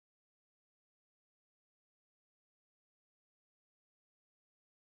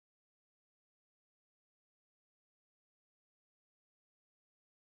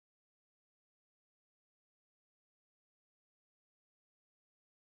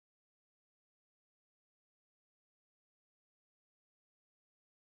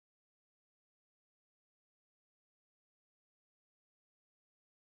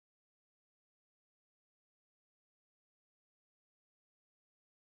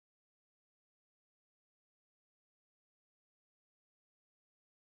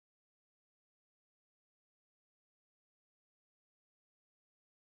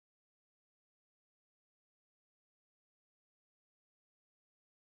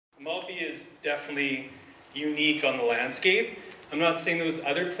Maltby is definitely unique on the landscape. I'm not saying those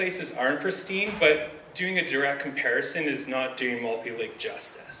other places aren't pristine, but doing a direct comparison is not doing Maltby Lake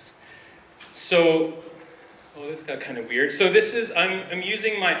justice. So, oh, this got kind of weird. So this is, I'm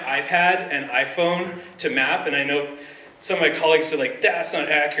using my iPad and iPhone to map, and I know some of my colleagues are like, that's not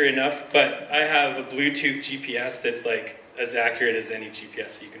accurate enough, but I have a Bluetooth GPS that's like as accurate as any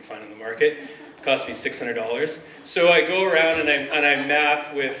GPS you can find on the market. It cost me $600. So I go around and I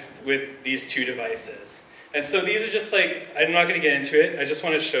map with these two devices. And so these are just like, I'm not gonna get into it, I just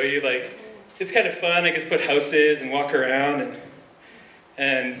want to show you like, it's kind of fun. I get to put houses and walk around,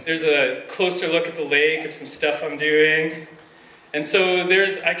 and there's a closer look at the lake of some stuff I'm doing. And so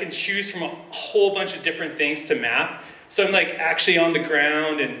I can choose from a whole bunch of different things to map. So I'm like actually on the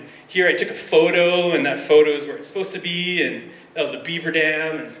ground, and here I took a photo, and that photo is where it's supposed to be, and that was a beaver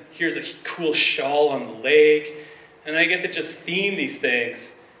dam, and here's a cool shawl on the lake. And I get to just theme these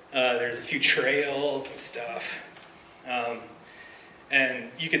things. There's a few trails and stuff.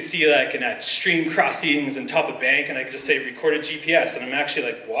 And you can see like at stream crossings and top of bank, and I can just say recorded GPS, and I'm actually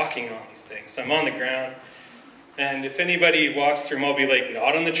like walking on these things. So I'm on the ground. And if anybody walks through Maltby Lake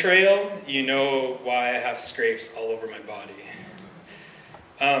not on the trail, you know why I have scrapes all over my body.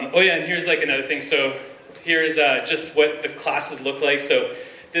 Oh yeah, and here's like another thing. So here's just what the classes look like. So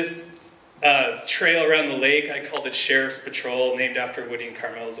this trail around the lake, I called it Sheriff's Patrol, named after Woody and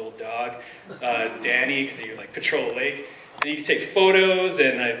Carmel's old dog, Danny, because you like patrol the lake. And you can take photos,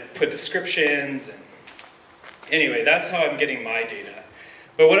 and I put descriptions, and anyway, that's how I'm getting my data.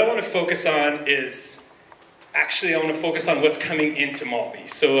 But what I want to focus on is, actually I want to focus on what's coming into Maltby.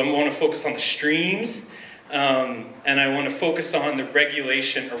 So I want to focus on the streams, and I want to focus on the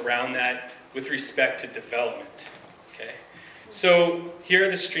regulation around that with respect to development. Okay. So here are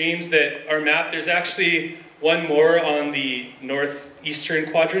the streams that are mapped. There's actually one more on the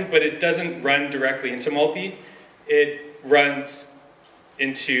northeastern quadrant, but it doesn't run directly into Maltby. It runs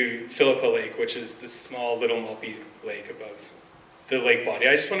into Philippa Lake, which is the small little Maltby Lake above the lake body.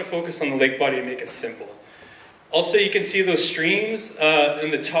 I just want to focus on the lake body and make it simple. Also, you can see those streams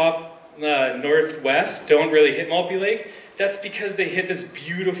in the top northwest don't really hit Maltby Lake. That's because they hit this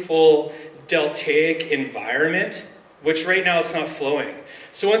beautiful deltaic environment, which right now it's not flowing.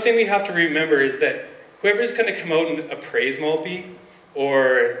 So one thing we have to remember is that whoever's going to come out and appraise Maltby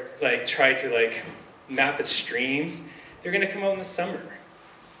or like try to like map its streams, they're going to come out in the summer.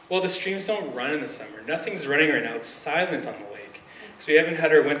 Well, the streams don't run in the summer. Nothing's running right now. It's silent on the lake because we haven't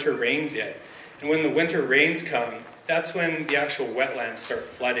had our winter rains yet. And when the winter rains come, that's when the actual wetlands start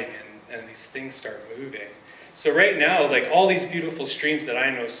flooding and these things start moving. So right now, like all these beautiful streams that I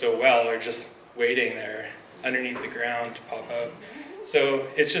know so well are just waiting there underneath the ground to pop out. So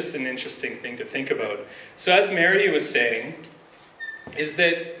it's just an interesting thing to think about. So as Mary was saying, is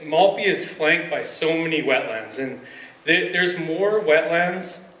that Maltby is flanked by so many wetlands, and there's more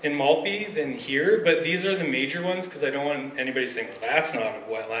wetlands in Maltby than here, but these are the major ones because I don't want anybody saying, well, that's not a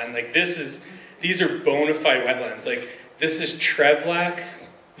wetland. Like these are bona fide wetlands. Like this is Trevlack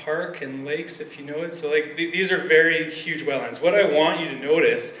Park and Lakes, if you know it. So like these are very huge wetlands. What I want you to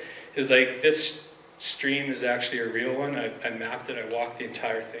notice is like this stream is actually a real one. I mapped it. I walked the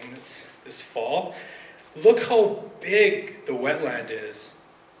entire thing this fall. Look how big the wetland is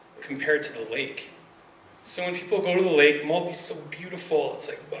compared to the lake. So when people go to the lake, Maltby's so beautiful. It's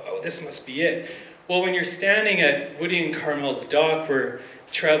like, wow, this must be it. Well, when you're standing at Woody and Carmel's dock where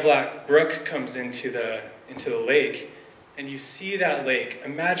Trevlack Brook comes into the lake, and you see that lake,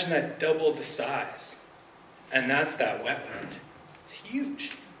 imagine that doubled the size. And that's that wetland. It's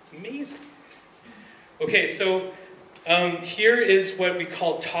huge. It's amazing. Okay, so here is what we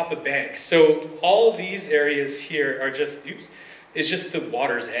call top of bank. So all of these areas here are just, is just the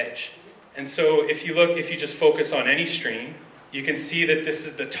water's edge. And so if you just focus on any stream, you can see that this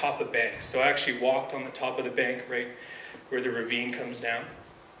is the top of bank. So I actually walked on the top of the bank right where the ravine comes down.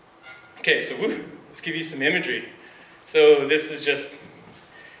 Okay, so let's give you some imagery. So this is just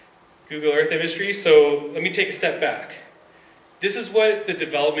Google Earth imagery. So let me take a step back. This is what the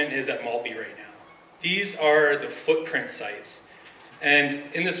development is at Maltby right now. These are the footprint sites. And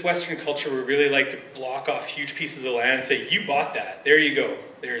in this Western culture, we really like to block off huge pieces of land and say, you bought that, there you go.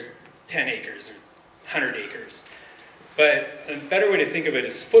 There's 10 acres or 100 acres. But a better way to think of it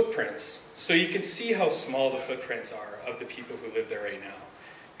is footprints. So you can see how small the footprints are of the people who live there right now,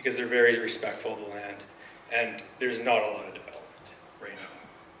 because they're very respectful of the land, and there's not a lot of development right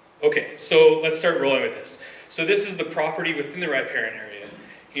now. Okay, so let's start rolling with this. So this is the property within the riparian area.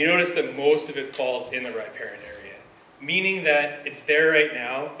 You notice that most of it falls in the riparian area, meaning that it's there right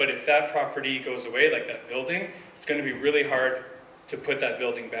now, but if that property goes away, like that building, it's going to be really hard to put that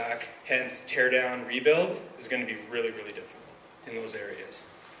building back. Hence, tear down, rebuild is going to be really, really difficult in those areas.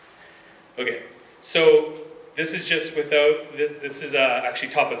 Okay, so this is just without, this is actually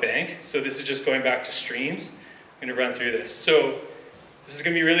top of bank, so this is just going back to streams. I'm going to run through this. So this is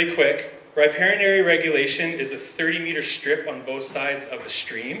going to be really quick. Riparian area regulation is a 30-meter strip on both sides of the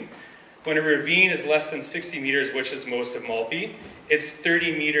stream. When a ravine is less than 60 meters, which is most of Maltby, it's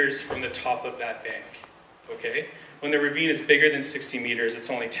 30 meters from the top of that bank, okay? When the ravine is bigger than 60 meters,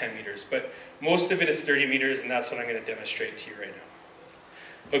 it's only 10 meters, but most of it is 30 meters, and that's what I'm going to demonstrate to you right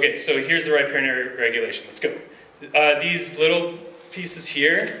now. Okay, so here's the riparian area regulation. Let's go. These little pieces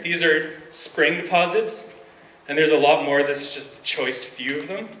here, these are spring deposits, and there's a lot more. This is just a choice few of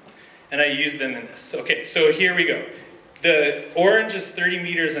them, and I use them in this. Okay, so here we go. The orange is 30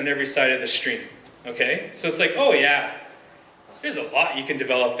 meters on every side of the stream, okay? So it's like, oh yeah, there's a lot you can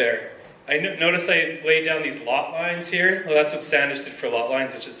develop there. Notice I laid down these lot lines here. Well, that's what Saanich did for lot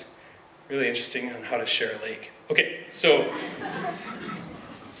lines, which is really interesting on how to share a lake. Okay, so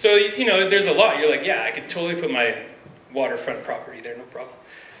you know, there's a lot. You're like, yeah, I could totally put my waterfront property there, no problem.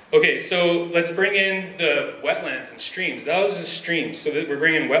 Okay, so let's bring in the wetlands and streams. That was the streams, so that we're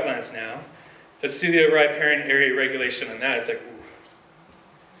bringing wetlands now. Let's do the riparian area regulation on that. It's like, ooh.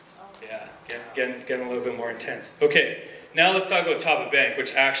 Yeah, getting a little bit more intense. Okay, now let's talk about top of bank,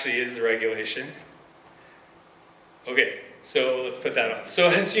 which actually is the regulation. Okay, so let's put that on. So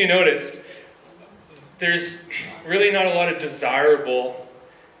as you noticed, there's really not a lot of desirable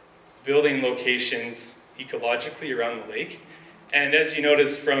building locations ecologically around the lake. And as you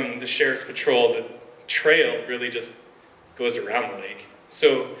notice from the Sheriff's Patrol, the trail really just goes around the lake.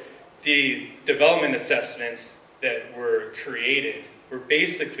 So the development assessments that were created were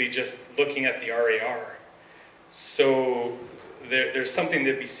basically just looking at the RAR. So there's something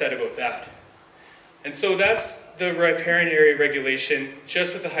to be said about that. And so that's the riparian area regulation,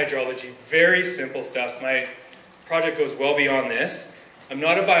 just with the hydrology. Very simple stuff. My project goes well beyond this. I'm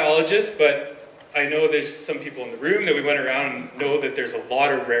not a biologist, but I know there's some people in the room that we went around and know that there's a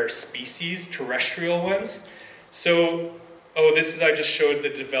lot of rare species, terrestrial ones. So, oh, this is, I just showed the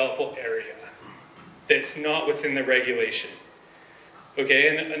developable area that's not within the regulation.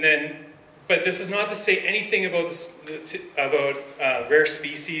 Okay, and then, but this is not to say anything about rare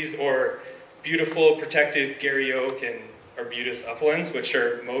species or beautiful protected Gary Oak and arbutus uplands, which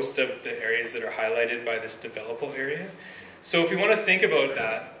are most of the areas that are highlighted by this developable area. So if we want to think about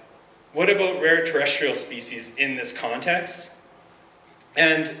that, what about rare terrestrial species in this context?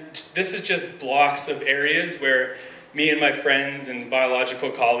 And this is just blocks of areas where me and my friends and biological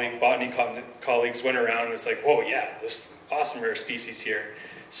botany colleagues went around and was like, whoa, yeah, there's awesome rare species here.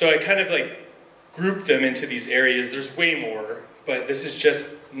 So I kind of like grouped them into these areas. There's way more, but this is just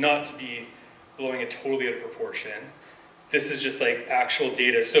not to be blowing it totally out of proportion. This is just like actual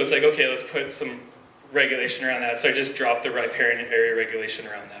data. So it's like, okay, let's put some regulation around that. So I just dropped the riparian area regulation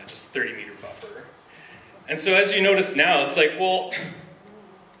around that, just 30-meter buffer. And so as you notice now, it's like, well,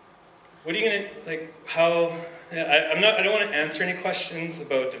 what are you gonna, like, how, I don't want to answer any questions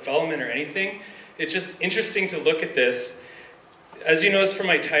about development or anything. It's just interesting to look at this. As you notice from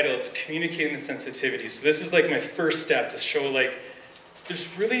my title, it's communicating the sensitivity. So this is like my first step to show like,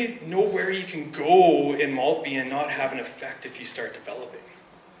 there's really nowhere you can go in Maltby and not have an effect if you start developing.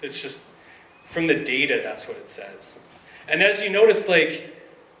 It's just, from the data, that's what it says. And as you notice, like,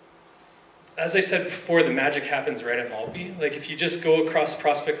 as I said before, the magic happens right at Maltby. Like if you just go across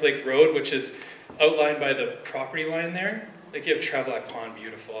Prospect Lake Road, which is outlined by the property line there, like you have Travelack Pond,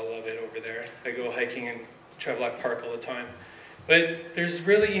 beautiful, I love it over there. I go hiking in Travelack Park all the time. But there's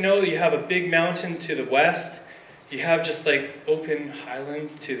really, you know, you have a big mountain to the west, you have just like open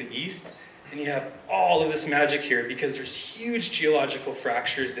highlands to the east, and you have all of this magic here because there's huge geological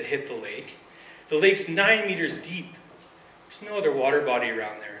fractures that hit the lake. The lake's 9 meters deep. There's no other water body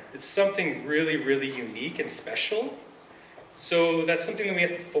around there. It's something really, really unique and special. So that's something that we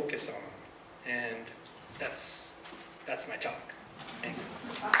have to focus on. And that's my talk. Thanks.